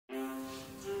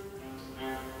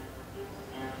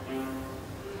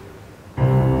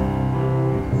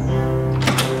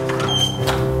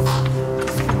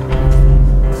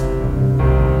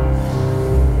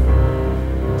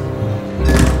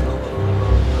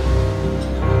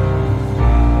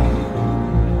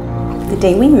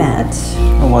day we met.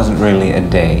 It wasn't really a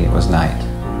day, it was night.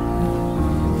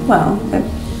 Well, it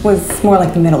was more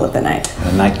like the middle of the night.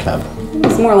 A nightclub. It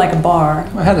was more like a bar.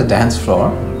 I had a dance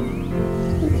floor.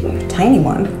 A tiny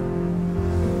one.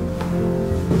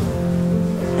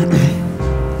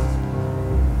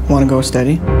 Want to go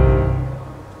steady?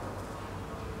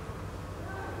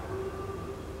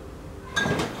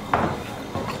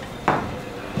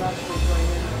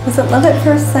 Was it love at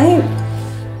first sight?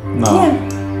 No. Yeah.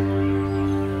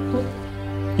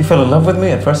 You fell in love with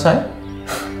me at first sight?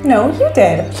 No, you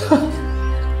did.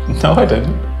 No, I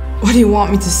didn't. What do you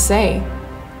want me to say?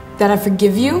 That I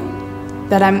forgive you?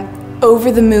 That I'm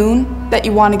over the moon? That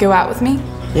you want to go out with me?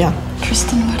 Yeah.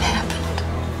 Tristan, what happened?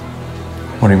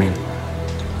 What do you mean?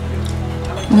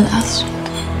 With us?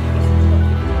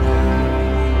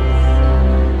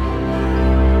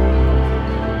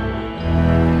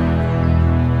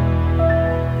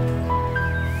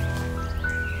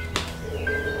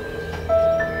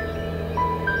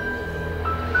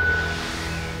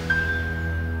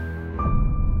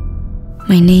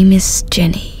 My name is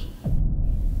Jenny.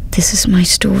 This is my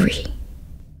story.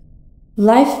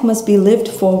 Life must be lived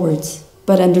forwards,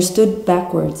 but understood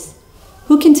backwards.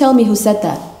 Who can tell me who said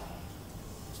that?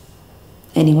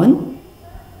 Anyone?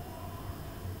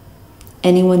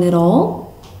 Anyone at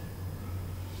all?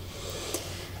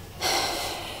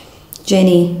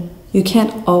 Jenny, you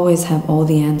can't always have all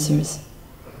the answers.